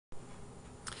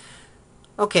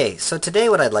Okay, so today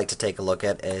what I'd like to take a look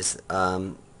at is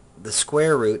the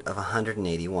square root of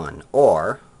 181,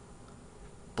 or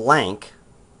blank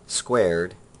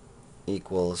squared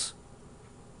equals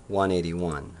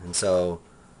 181. And so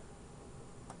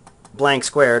blank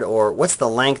squared, or what's the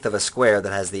length of a square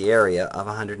that has the area of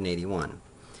 181?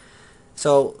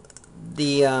 So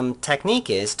the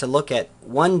technique is to look at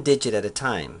one digit at a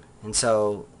time. And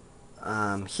so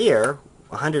here,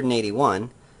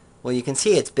 181, well, you can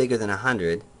see it's bigger than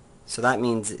 100, so that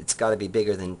means it's got to be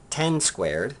bigger than 10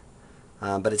 squared,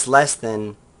 but it's less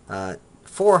than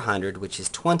 400, which is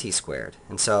 20 squared.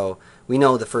 And so we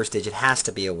know the first digit has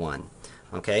to be a 1.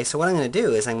 Okay, so what I'm going to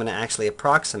do is I'm going to actually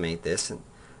approximate this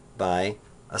by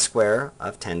a square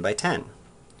of 10 by 10.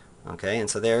 Okay,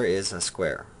 and so there is a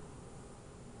square.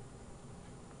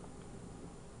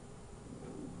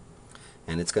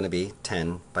 And it's going to be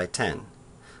 10 by 10.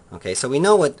 Okay, so we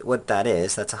know what that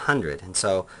is. That's 100. And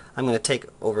so I'm going to take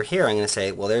over here, I'm going to say,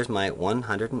 well, there's my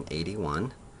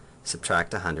 181.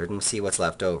 Subtract 100 and see what's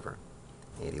left over.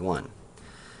 81.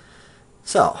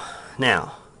 So,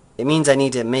 now, it means I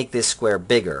need to make this square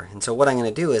bigger. And so what I'm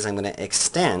going to do is I'm going to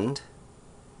extend,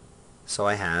 so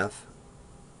I have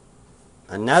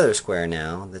another square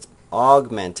now that's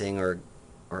augmenting or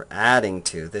adding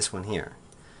to this one here,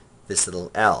 this little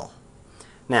L.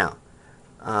 Now,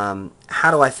 how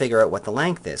do I figure out what the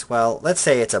length is? Well, let's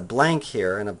say it's a blank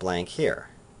here and a blank here.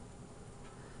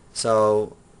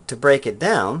 So to break it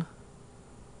down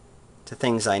to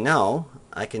things I know,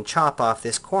 I can chop off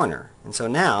this corner. And so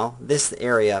now this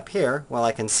area up here, well,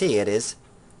 I can see it is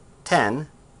 10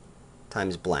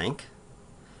 times blank.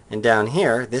 And down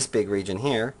here, this big region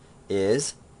here,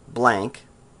 is blank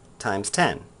times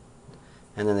 10.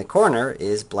 And then the corner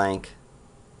is blank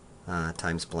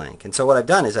times blank. And so what I've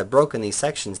done is I've broken these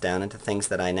sections down into things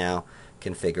that I now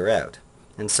can figure out.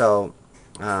 And so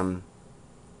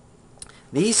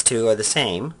these two are the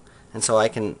same, and so I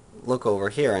can look over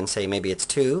here and say maybe it's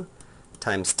 2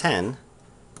 times 10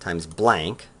 times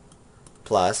blank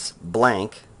plus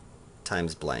blank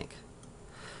times blank.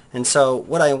 And so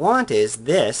what I want is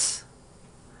this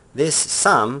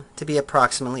sum to be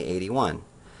approximately 81.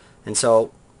 And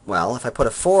so, well, if I put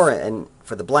a 4 in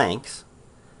for the blanks,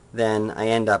 then I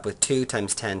end up with 2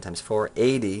 times 10 times 4,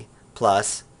 80,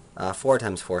 plus 4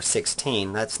 times 4,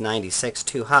 16. That's 96,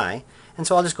 too high. And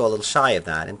so I'll just go a little shy of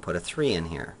that and put a 3 in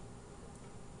here.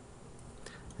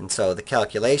 And so the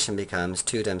calculation becomes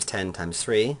 2 times 10 times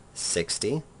 3,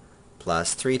 60,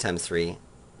 plus 3 times 3,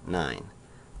 9,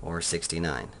 or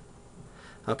 69.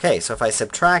 Okay, so if I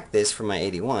subtract this from my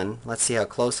 81, let's see how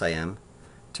close I am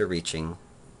to reaching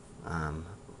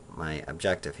my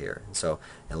objective here. So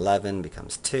 11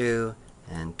 becomes 2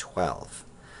 and 12.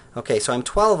 Okay, so I'm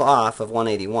 12 off of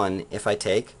 181 if I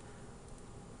take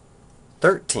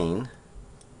 13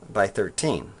 by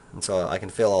 13. And so I can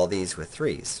fill all these with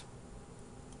 3's.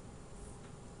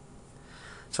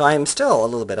 So I am still a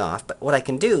little bit off, but what I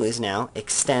can do is now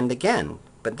extend again.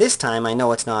 But this time I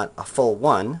know it's not a full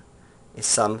 1, it's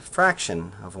some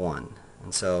fraction of 1.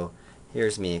 And so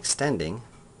here's me extending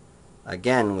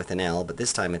again with an L, but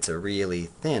this time it's a really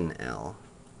thin L.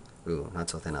 Ooh,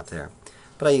 not so thin up there.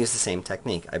 But I use the same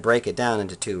technique. I break it down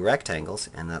into two rectangles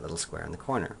and that little square in the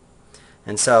corner.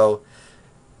 And so,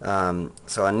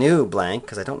 so a new blank,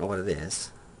 because I don't know what it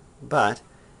is, but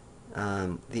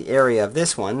the area of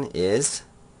this one is,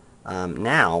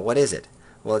 now, what is it?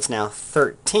 Well, it's now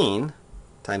 13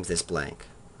 times this blank.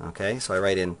 Okay, so I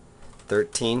write in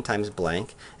 13 times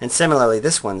blank. And similarly,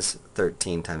 this one's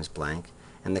 13 times blank.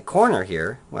 And the corner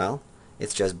here, well,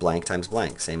 it's just blank times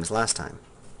blank, same as last time.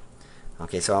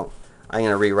 Okay, so I'm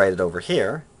going to rewrite it over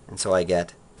here, and so I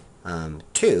get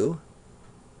 2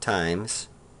 times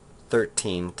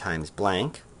 13 times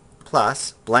blank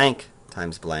plus blank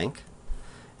times blank.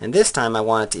 And this time I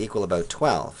want it to equal about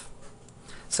 12.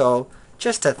 So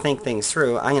just to think things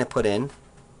through, I'm going to put in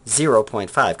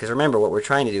 0.5, because remember what we're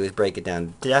trying to do is break it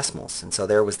down to decimals. And so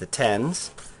there was the tens,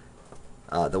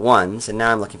 the ones, and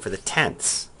now I'm looking for the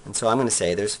tenths. And so I'm going to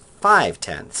say there's 5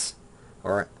 tenths,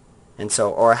 or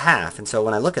a half. And so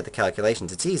when I look at the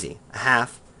calculations, it's easy. A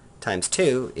half times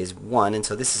 2 is 1, and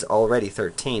so this is already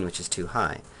 13, which is too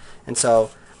high. And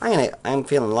so I'm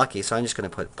feeling lucky, so I'm just going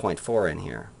to put 0.4 in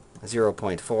here.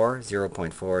 0.4, 0.4,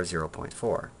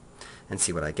 0.4, and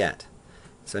see what I get.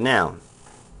 So now,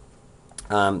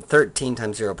 13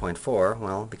 times 0.4,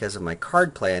 well, because of my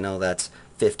card play, I know that's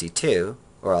 52,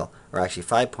 or actually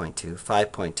 5.2.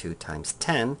 5.2 times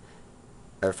 10,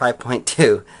 or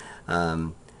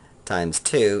 5.2 times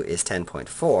 2 is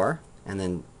 10.4, and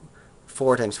then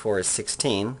 4 times 4 is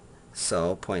 16,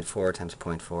 so 0.4 times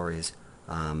 0.4 is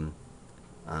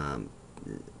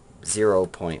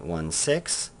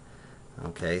 0.16.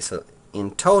 Okay, so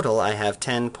in total I have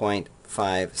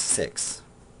 10.56.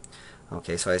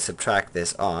 Okay, so I subtract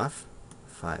this off.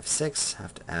 56,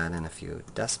 have to add in a few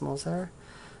decimals there.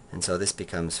 And so this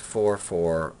becomes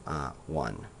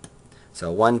 441.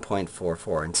 So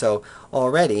 1.44. And so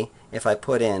already, if I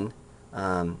put in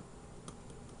the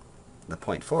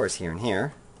 0.4s here and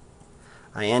here,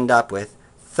 I end up with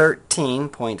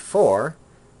 13.4.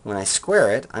 When I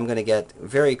square it, I'm going to get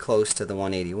very close to the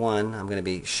 181. I'm going to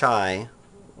be shy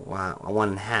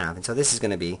 1.5. And so this is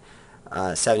going to be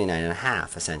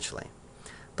 79.5 essentially.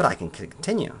 But I can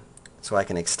continue. So I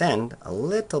can extend a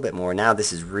little bit more. Now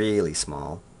this is really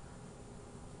small.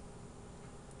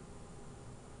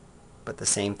 But the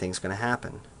same thing's going to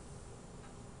happen.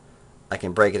 I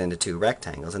can break it into two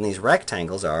rectangles. And these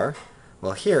rectangles are,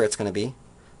 well, here it's going to be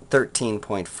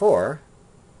 13.4.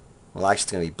 Well, actually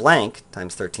it's going to be blank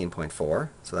times 13.4.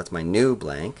 So that's my new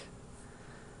blank.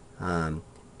 And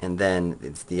then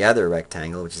it's the other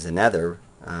rectangle, which is another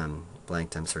blank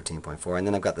times 13.4. And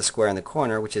then I've got the square in the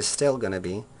corner, which is still going to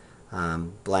be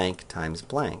blank times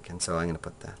blank. And so I'm going to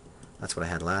put that's what I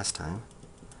had last time.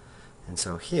 And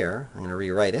so here, I'm going to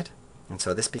rewrite it. And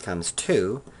so this becomes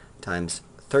 2 times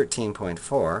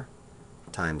 13.4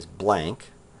 times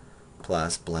blank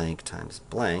plus blank times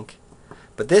blank.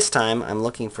 But this time I'm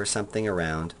looking for something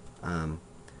around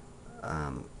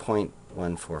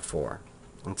 0.144.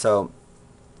 And so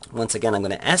once again I'm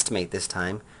going to estimate this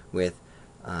time with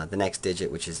the next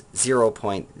digit, which is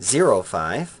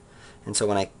 0.05. And so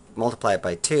when I multiply it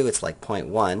by 2, it's like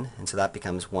 0.1, and so that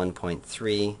becomes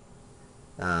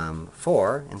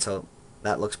 1.34. And so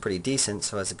that looks pretty decent,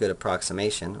 so it's a good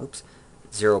approximation. Oops,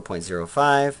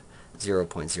 0.05,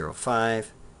 0.05,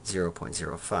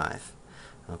 0.05.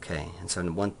 Okay, and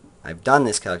so I've done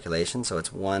this calculation, so it's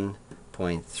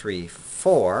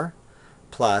 1.34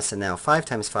 plus, and now 5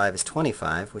 times 5 is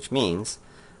 25, which means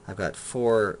I've got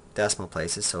 4 decimal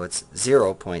places, so it's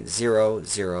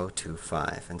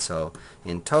 0.0025. And so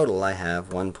in total I have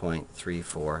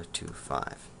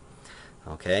 1.3425.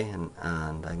 Okay, and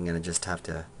I'm going to just have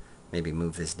to maybe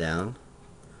move this down.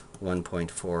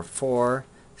 1.44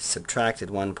 subtracted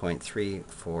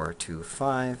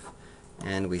 1.3425,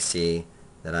 and we see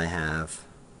that I have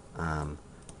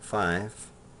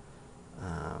 5,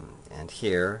 and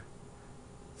here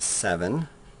 7,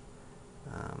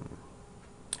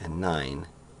 and 9,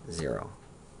 0.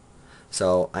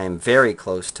 So I am very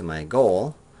close to my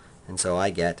goal, and so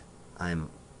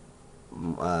I'm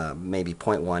maybe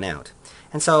 0.1 out.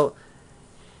 And so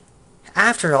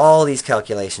after all these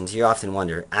calculations, you often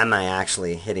wonder, am I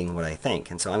actually hitting what I think?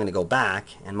 And so I'm going to go back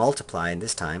and multiply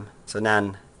this time. So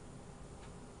then,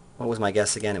 what was my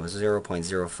guess again? It was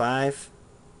 0.05.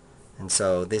 And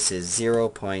so this is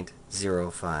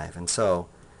 0.05. And so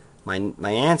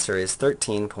my answer is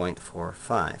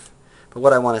 13.45. But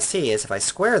what I want to see is if I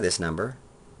square this number,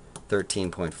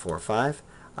 13.45,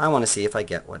 I want to see if I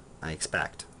get what I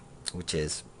expect, which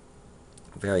is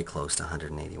very close to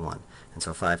 181. And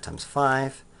so 5 times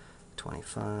 5,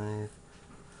 25,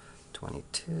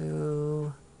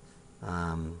 22,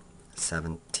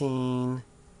 17,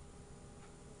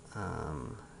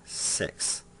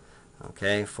 6.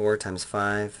 Okay, 4 times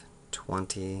 5,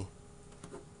 20,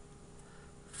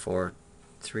 4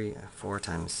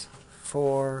 times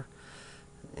 4,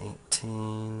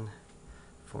 18,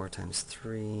 4 times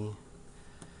 3,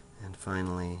 and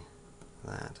finally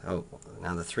that. Oh,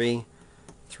 now the 3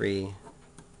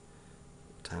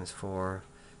 times 4,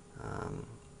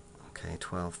 okay,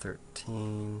 12,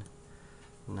 13,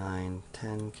 9,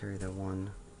 10, carry the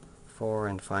 1, 4,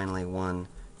 and finally 1,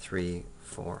 3,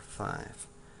 4, 5.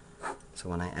 So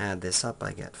when I add this up,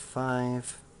 I get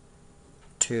 5,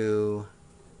 2,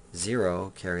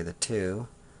 0, carry the 2,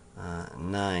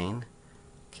 9,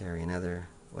 carry another,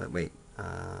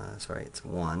 sorry, it's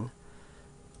 1,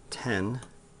 10,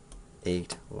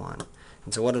 8, 1.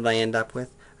 And so what did I end up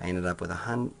with? I ended up with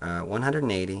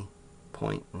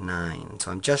 180.9.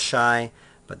 So I'm just shy,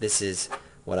 but this is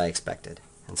what I expected.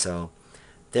 And so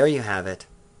there you have it,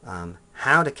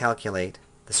 how to calculate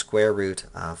the square root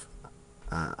of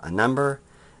a number,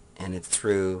 and it's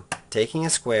through taking a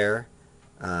square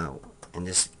and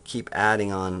just keep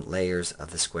adding on layers of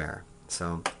the square.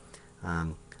 So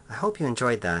I hope you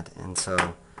enjoyed that, and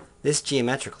so this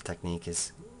geometrical technique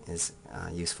is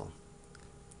useful.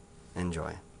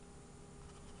 Enjoy.